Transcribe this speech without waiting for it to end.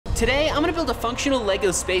Today, I'm gonna build a functional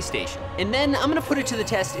Lego space station, and then I'm gonna put it to the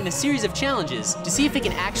test in a series of challenges to see if it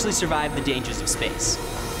can actually survive the dangers of space.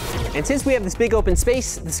 And since we have this big open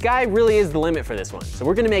space, the sky really is the limit for this one, so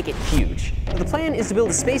we're gonna make it huge. The plan is to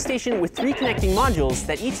build a space station with 3 connecting modules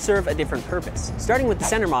that each serve a different purpose, starting with the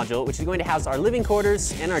center module, which is going to house our living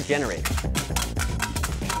quarters and our generator.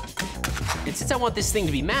 And since I want this thing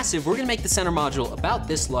to be massive, we're gonna make the center module about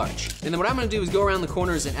this large. And then what I'm gonna do is go around the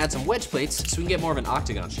corners and add some wedge plates so we can get more of an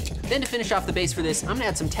octagon shape. Then to finish off the base for this, I'm gonna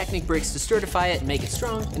add some Technic bricks to certify it and make it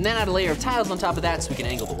strong, and then add a layer of tiles on top of that so we can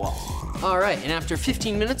angle the wall. All right, and after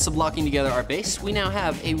 15 minutes of locking together our base, we now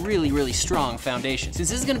have a really, really strong foundation. Since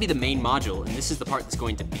this is gonna be the main module, and this is the part that's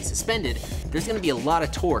going to be suspended, there's gonna be a lot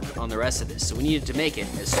of torque on the rest of this, so we needed to make it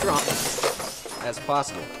as strong as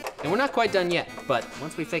possible. And we're not quite done yet, but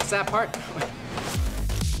once we fix that part,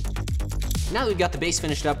 now that we've got the base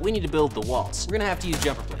finished up, we need to build the walls. We're gonna have to use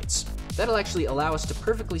jumper plates. That'll actually allow us to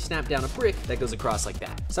perfectly snap down a brick that goes across like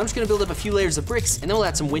that. So I'm just gonna build up a few layers of bricks, and then we'll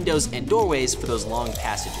add some windows and doorways for those long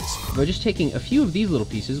passages. By just taking a few of these little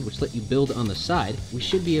pieces, which let you build on the side, we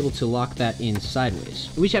should be able to lock that in sideways.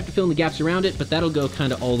 We just have to fill in the gaps around it, but that'll go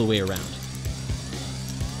kind of all the way around.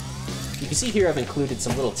 You can see here I've included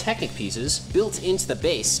some little Technic pieces built into the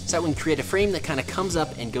base so that we can create a frame that kind of comes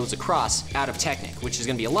up and goes across out of Technic, which is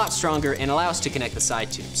gonna be a lot stronger and allow us to connect the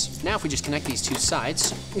side tubes. Now if we just connect these 2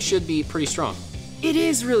 sides, we should be pretty strong. It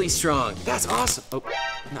is really strong, that's awesome. Oh,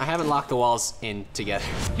 I haven't locked the walls in together.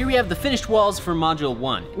 Here we have the finished walls for module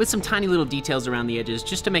 1, with some tiny little details around the edges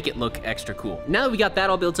just to make it look extra cool. Now that we got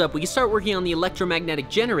that all built up, we can start working on the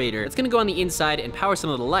electromagnetic generator that's gonna go on the inside and power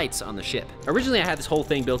some of the lights on the ship. Originally I had this whole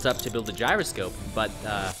thing built up to build a gyroscope, but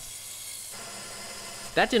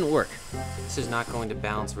that didn't work. This is not going to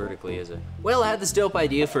balance vertically, is it? Well, I had this dope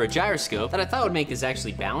idea for a gyroscope that I thought would make this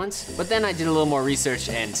actually balance, but then I did a little more research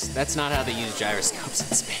and that's not how they use gyroscopes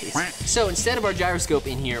in space. So instead of our gyroscope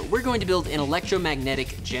in here, we're going to build an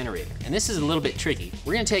electromagnetic generator. And this is a little bit tricky.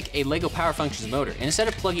 We're gonna take a Lego Power Functions motor, and instead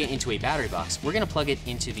of plugging it into a battery box, we're gonna plug it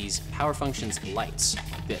into these Power Functions lights,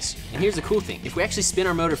 like this. And here's the cool thing. If we actually spin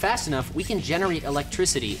our motor fast enough, we can generate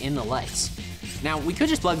electricity in the lights. Now, we could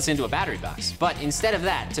just plug this into a battery box, but instead of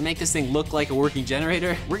that, to make this thing look like a working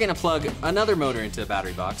generator, we're gonna plug another motor into the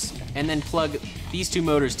battery box, and then plug these 2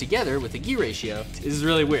 motors together with a gear ratio. This is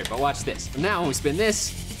really weird, but watch this. Now, when we spin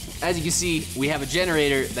this, as you can see, we have a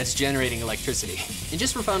generator that's generating electricity. And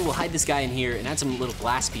just for fun, we'll hide this guy in here and add some little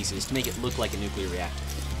glass pieces to make it look like a nuclear reactor.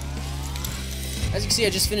 As you can see, I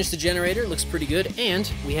just finished the generator, it looks pretty good,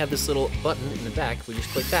 and we have this little button in the back. If we just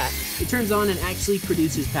click that, it turns on and actually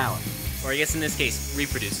produces power. Or I guess in this case,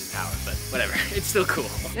 reproduces power, but whatever, it's still cool.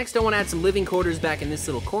 Next, I wanna add some living quarters back in this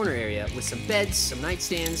little corner area with some beds, some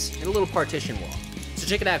nightstands, and a little partition wall. So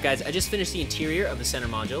check it out, guys. I just finished the interior of the center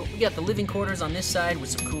module. We got the living quarters on this side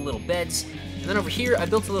with some cool little beds. And then over here, I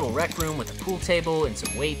built a little rec room with a pool table and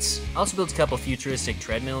some weights. I also built a couple futuristic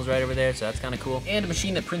treadmills right over there, so that's kind of cool. And a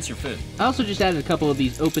machine that prints your food. I also just added a couple of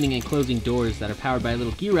these opening and closing doors that are powered by a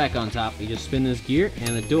little gear rack on top. You just spin this gear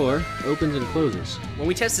and the door opens and closes. When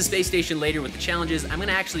we test the space station later with the challenges, I'm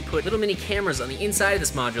gonna actually put little mini cameras on the inside of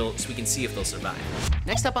this module so we can see if they'll survive.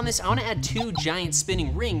 Next up on this, I wanna add 2 giant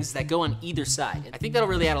spinning rings that go on either side. I think that'll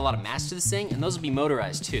really add a lot of mass to this thing, and those will be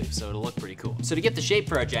motorized too, so it'll look pretty cool. So to get the shape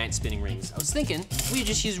for our giant spinning rings, I was thinking we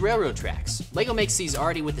just use railroad tracks. Lego makes these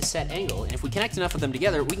already with a set angle, and if we connect enough of them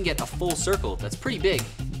together, we can get a full circle that's pretty big.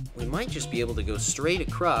 We might just be able to go straight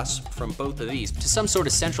across from both of these to some sort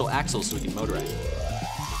of central axle so we can motorize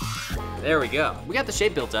it. There we go. We got the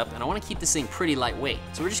shape built up, and I wanna keep this thing pretty lightweight.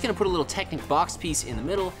 So we're just gonna put a little Technic box piece in the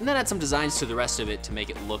middle, and then add some designs to the rest of it to make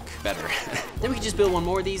it look better. Then we can just build one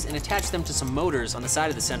more of these and attach them to some motors on the side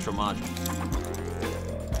of the central module.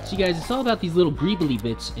 So you guys, it's all about these little greebly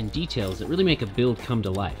bits and details that really make a build come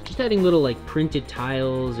to life. Just adding little like printed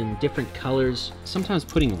tiles and different colors, sometimes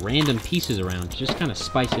putting random pieces around to just kind of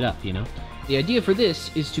spice it up, you know? The idea for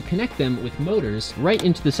this is to connect them with motors right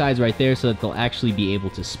into the sides right there so that they'll actually be able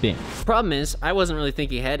to spin. Problem is, I wasn't really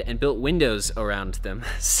thinking ahead and built windows around them.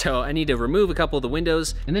 So I need to remove a couple of the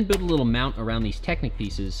windows and then build a little mount around these Technic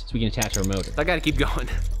pieces so we can attach our motor. I gotta keep going.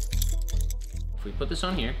 If we put this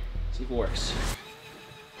on here, see if it works.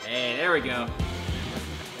 Hey, there we go.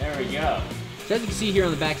 There we go. So as you can see here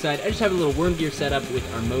on the backside, I just have a little worm gear set up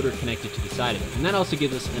with our motor connected to the side of it. And that also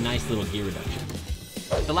gives us a nice little gear reduction.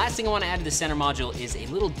 The last thing I want to add to the center module is a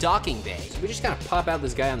little docking bay. So we just kind of pop out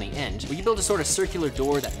this guy on the end. We can build a sort of circular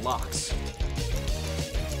door that locks.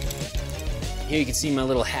 Here you can see my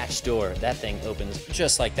little hatch door. That thing opens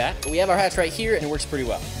just like that. But we have our hatch right here and it works pretty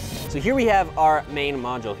well. So here we have our main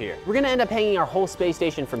module here. We're gonna end up hanging our whole space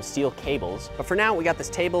station from steel cables, but for now we got this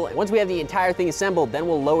table, and once we have the entire thing assembled, then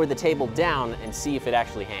we'll lower the table down and see if it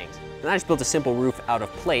actually hangs. And I just built a simple roof out of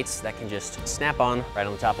plates that can just snap on right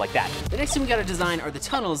on the top like that. The next thing we gotta design are the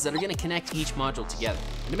tunnels that are gonna connect each module together.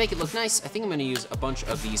 And to make it look nice, I think I'm gonna use a bunch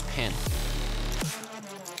of these panels.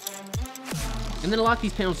 And then to lock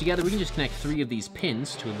these panels together, we can just connect 3 of these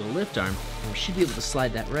pins to a little lift arm, and we should be able to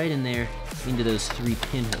slide that right in there into those 3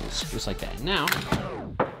 pinholes, just like that. Now,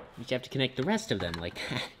 you have to connect the rest of them like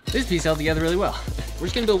that. This piece held together really well. We're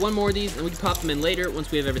just gonna build one more of these, and we can pop them in later once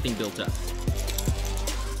we have everything built up.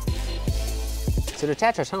 So to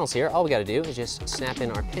attach our tunnels here, all we gotta do is just snap in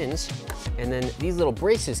our pins, and then these little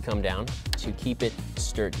braces come down to keep it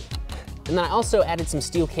sturdy. And then I also added some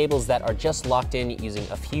steel cables that are just locked in using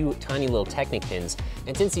a few tiny little Technic pins.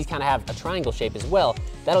 And since these kind of have a triangle shape as well,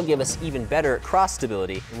 that'll give us even better cross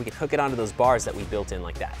stability, and we can hook it onto those bars that we built in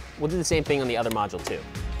like that. We'll do the same thing on the other module too.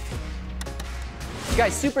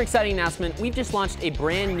 Guys, super exciting announcement. We've just launched a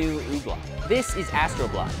brand new U-block. This is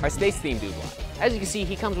Astroblock, our space-themed U-block. As you can see,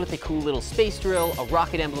 he comes with a cool little space drill, a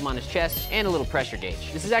rocket emblem on his chest, and a little pressure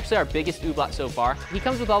gauge. This is actually our biggest U-block so far. He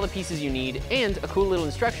comes with all the pieces you need and a cool little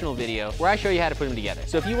instructional video where I show you how to put them together.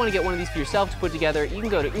 So if you want to get one of these for yourself to put together, you can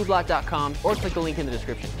go to ublock.com or click the link in the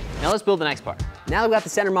description. Now let's build the next part. Now that we've got the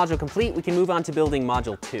center module complete, we can move on to building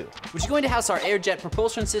module 2, which is going to house our air jet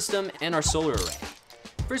propulsion system and our solar array.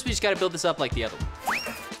 First, we just gotta build this up like the other one.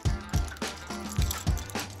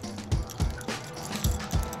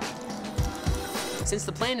 Since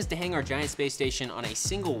the plan is to hang our giant space station on a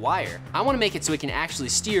single wire, I want to make it so it can actually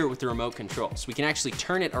steer with the remote control. So we can actually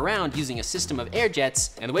turn it around using a system of air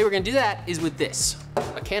jets. And the way we're going to do that is with this,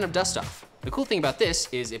 a can of dust off. The cool thing about this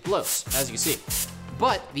is it blows, as you see.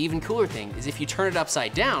 But the even cooler thing is if you turn it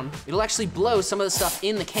upside down, it'll actually blow some of the stuff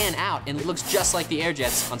in the can out, and it looks just like the air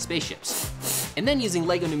jets on spaceships. And then using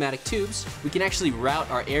Lego pneumatic tubes, we can actually route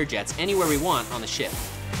our air jets anywhere we want on the ship.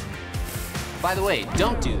 By the way,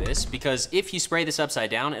 don't do this, because if you spray this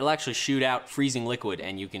upside down, it'll actually shoot out freezing liquid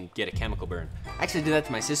and you can get a chemical burn. I actually did that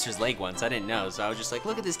to my sister's leg once, I didn't know, so I was just like,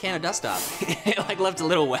 look at this can of dust off. It like left a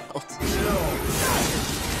little welt.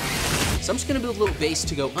 So I'm just gonna build a little base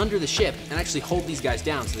to go under the ship and actually hold these guys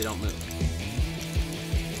down so they don't move.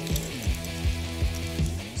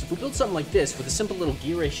 If we build something like this with a simple little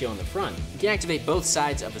gear ratio on the front, we can activate both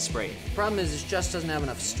sides of the sprayer. The problem is it just doesn't have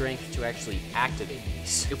enough strength to actually activate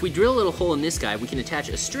these. If we drill a little hole in this guy, we can attach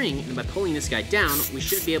a string, and by pulling this guy down, we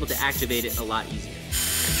should be able to activate it a lot easier.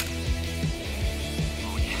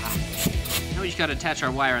 Oh yeah. Now we just gotta attach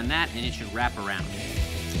our wire on that, and it should wrap around.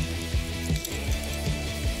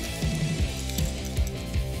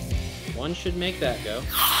 One should make that go.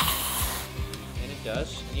 And it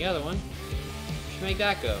does. And the other one make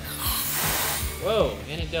that go. Whoa,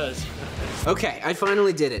 and it does. Okay, I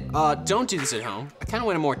finally did it. Don't do this at home. I kind of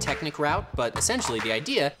went a more Technic route, but essentially the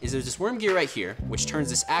idea is there's this worm gear right here, which turns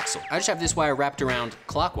this axle. I just have this wire wrapped around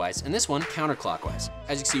clockwise, and this one counterclockwise.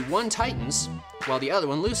 As you can see, one tightens while the other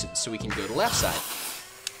one loosens, so we can go to the left side.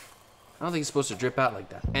 I don't think it's supposed to drip out like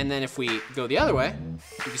that. And then if we go the other way,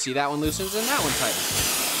 you can see that one loosens and that one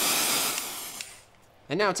tightens.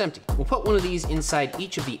 And now it's empty. We'll put one of these inside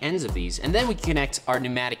each of the ends of these, and then we can connect our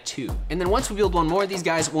pneumatic tube. And then once we build one more of these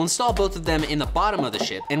guys, we'll install both of them in the bottom of the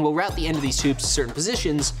ship, and we'll route the end of these tubes to certain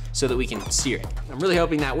positions so that we can steer it. I'm really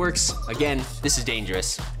hoping that works. Again, this is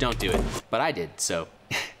dangerous. Don't do it. But I did, so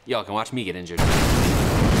y'all can watch me get injured.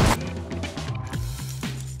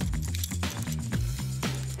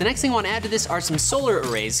 The next thing I want to add to this are some solar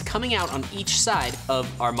arrays coming out on each side of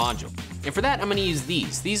our module. And for that, I'm gonna use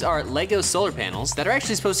these. These are Lego solar panels that are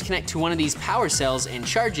actually supposed to connect to one of these power cells and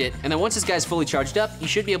charge it. And then once this guy's fully charged up, you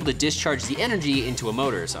should be able to discharge the energy into a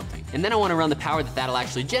motor or something. And then I wanna run the power that'll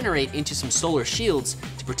actually generate into some solar shields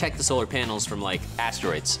to protect the solar panels from like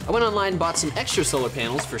asteroids. I went online and bought some extra solar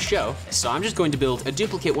panels for show. So I'm just going to build a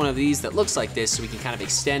duplicate one of these that looks like this so we can kind of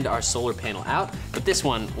extend our solar panel out. But this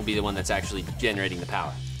one will be the one that's actually generating the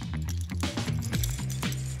power.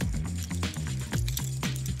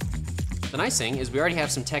 The nice thing is we already have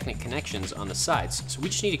some Technic connections on the sides, so we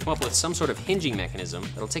just need to come up with some sort of hinging mechanism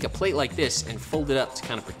that'll take a plate like this and fold it up to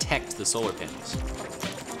kind of protect the solar panels.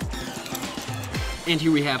 And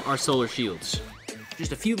here we have our solar shields.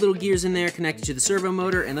 Just a few little gears in there connected to the servo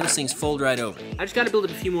motor, and those things fold right over. I just gotta build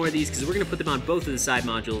up a few more of these because we're gonna put them on both of the side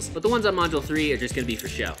modules, but the ones on module 3 are just gonna be for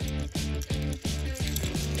show.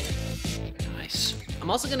 Nice. I'm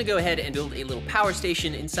also gonna go ahead and build a little power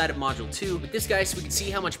station inside of Module 2 with this guy so we can see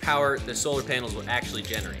how much power the solar panels will actually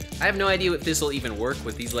generate. I have no idea if this will even work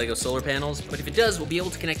with these Lego solar panels, but if it does, we'll be able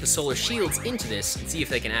to connect the solar shields into this and see if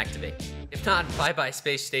they can activate. If not, bye-bye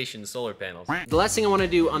space station solar panels. The last thing I wanna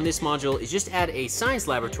do on this module is just add a science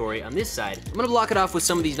laboratory on this side. I'm gonna block it off with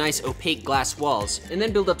some of these nice opaque glass walls, and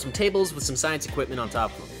then build up some tables with some science equipment on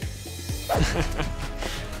top of them.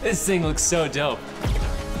 This thing looks so dope.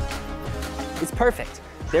 It's perfect.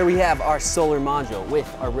 There we have our solar module with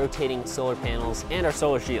our rotating solar panels and our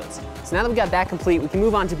solar shields. So now that we got that complete, we can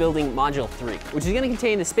move on to building Module 3, which is gonna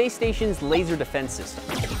contain the space station's laser defense system.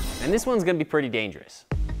 And this one's gonna be pretty dangerous.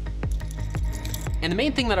 And the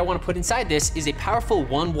main thing that I wanna put inside this is a powerful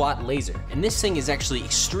 1-watt laser. And this thing is actually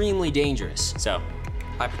extremely dangerous. So,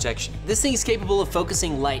 high protection. This thing is capable of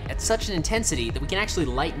focusing light at such an intensity that we can actually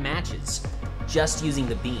light matches just using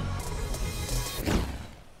the beam.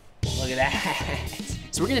 Look at that.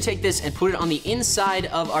 So we're gonna take this and put it on the inside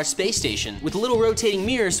of our space station with a little rotating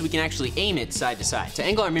mirror so we can actually aim it side to side. To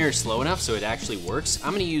angle our mirror slow enough so it actually works,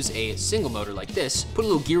 I'm gonna use a single motor like this, put a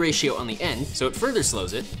little gear ratio on the end so it further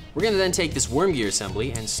slows it. We're gonna then take this worm gear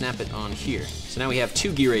assembly and snap it on here. So now we have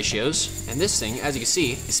 2 gear ratios, and this thing, as you can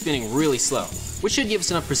see, is spinning really slow, which should give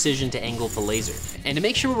us enough precision to angle the laser. And to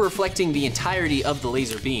make sure we're reflecting the entirety of the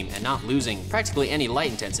laser beam and not losing practically any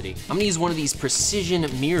light intensity, I'm gonna use one of these precision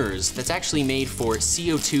mirrors that's actually made for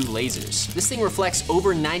CO2 lasers. This thing reflects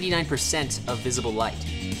over 99% of visible light.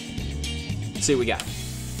 Let's see what we got.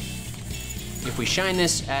 If we shine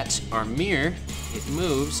this at our mirror, it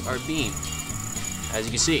moves our beam, as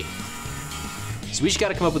you can see. So we just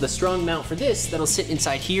gotta come up with a strong mount for this that'll sit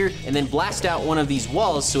inside here and then blast out one of these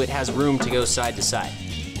walls so it has room to go side to side.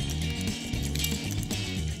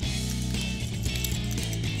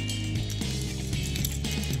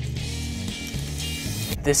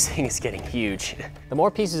 This thing is getting huge. The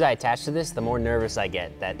more pieces I attach to this, the more nervous I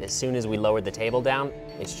get that as soon as we lower the table down,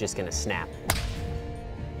 it's just gonna snap.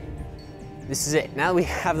 This is it. Now that we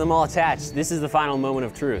have them all attached, this is the final moment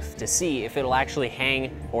of truth to see if it'll actually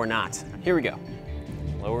hang or not. Here we go.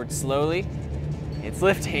 Lowered slowly. It's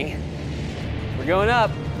lifting. We're going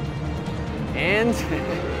up. And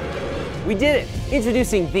we did it.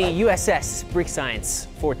 Introducing the USS Brick Science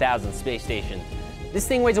 4000 space station. This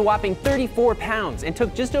thing weighs a whopping 34 pounds and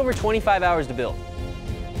took just over 25 hours to build.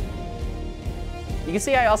 You can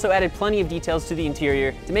see I also added plenty of details to the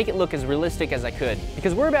interior to make it look as realistic as I could,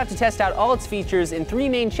 because we're about to test out all its features in 3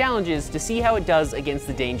 main challenges to see how it does against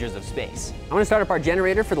the dangers of space. I'm gonna start up our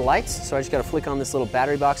generator for the lights, so I just gotta flick on this little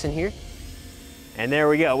battery box in here. And there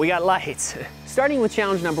we go, we got lights. Starting with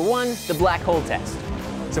challenge number 1, the black hole test.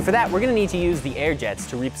 So for that, we're gonna need to use the air jets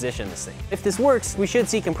to reposition this thing. If this works, we should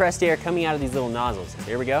see compressed air coming out of these little nozzles.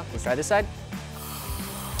 Here we go, let's try this side.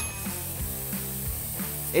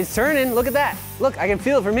 It's turning, look at that. Look, I can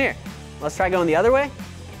feel it from here. Let's try going the other way.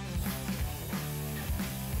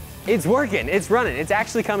 It's working, it's running. It's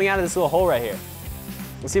actually coming out of this little hole right here.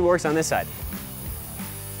 Let's see if it works on this side.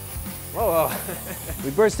 Whoa, whoa.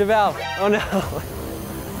 We burst a valve, oh no.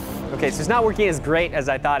 Okay, so it's not working as great as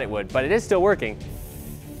I thought it would, but it is still working.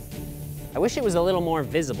 I wish it was a little more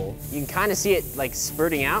visible. You can kind of see it like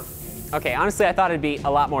spurting out. Okay, honestly, I thought it'd be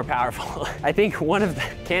a lot more powerful. I think one of the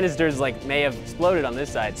canisters may have exploded on this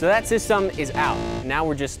side. So that system is out. Now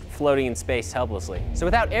we're just floating in space helplessly. So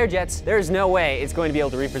without air jets, there's no way it's going to be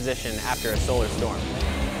able to reposition after a solar storm.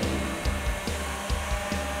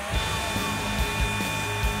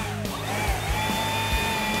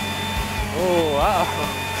 Oh,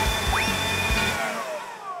 wow.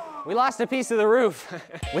 We lost a piece of the roof.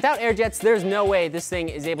 Without air jets, there's no way this thing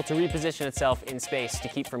is able to reposition itself in space to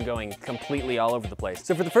keep from going completely all over the place.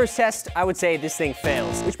 So for the first test, I would say this thing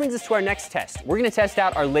fails, which brings us to our next test. We're gonna test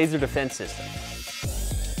out our laser defense system.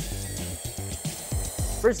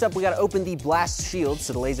 First up, we gotta open the blast shield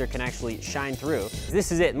so the laser can actually shine through.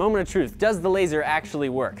 This is it, moment of truth. Does the laser actually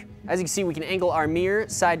work? As you can see, we can angle our mirror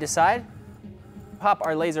side to side, pop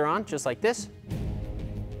our laser on just like this,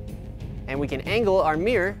 and we can angle our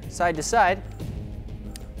mirror side to side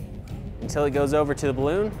until it goes over to the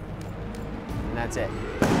balloon, and that's it.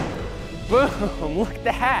 Boom, look at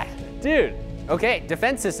that, dude. Okay,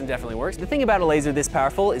 defense system definitely works. The thing about a laser this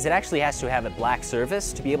powerful is it actually has to have a black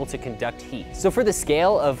surface to be able to conduct heat. So for the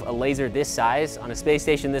scale of a laser this size on a space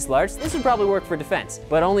station this large, this would probably work for defense,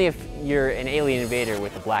 but only if you're an alien invader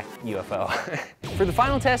with a black UFO. For the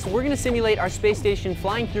final test, we're gonna simulate our space station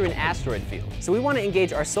flying through an asteroid field. So we wanna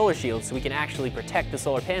engage our solar shield so we can actually protect the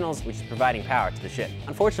solar panels, which is providing power to the ship.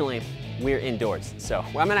 Unfortunately, we're indoors, so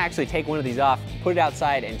I'm gonna actually take one of these off, put it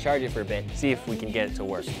outside and charge it for a bit, see if we can get it to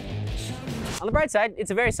work. On the bright side,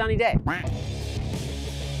 it's a very sunny day.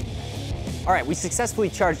 All right, we successfully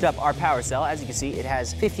charged up our power cell. As you can see, it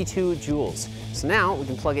has 52 joules. So now we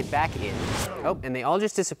can plug it back in. Oh, and they all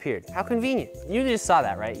just disappeared. How convenient. You just saw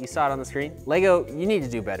that, right? You saw it on the screen? Lego, you need to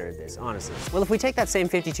do better at this, honestly. Well, if we take that same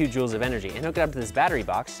 52 joules of energy and hook it up to this battery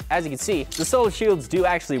box, as you can see, the solar shields do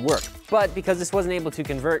actually work. But because this wasn't able to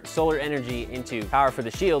convert solar energy into power for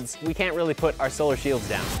the shields, we can't really put our solar shields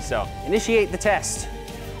down. So, initiate the test.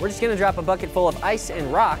 We're just gonna drop a bucket full of ice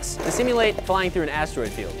and rocks to simulate flying through an asteroid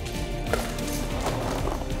field.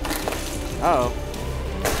 Uh-oh.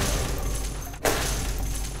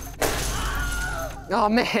 Oh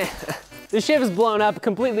man, the ship is blown up,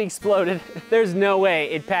 completely exploded. There's no way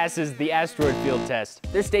it passes the asteroid field test.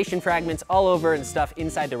 There's station fragments all over and stuff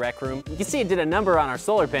inside the rec room. You can see it did a number on our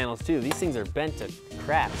solar panels too. These things are bent to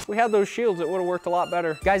crap. If we had those shields, it would've worked a lot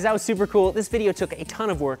better. Guys, that was super cool. This video took a ton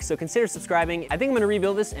of work, so consider subscribing. I think I'm gonna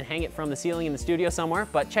rebuild this and hang it from the ceiling in the studio somewhere,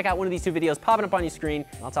 but check out one of these two videos popping up on your screen.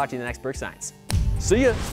 I'll talk to you in the next Burke Science. See ya.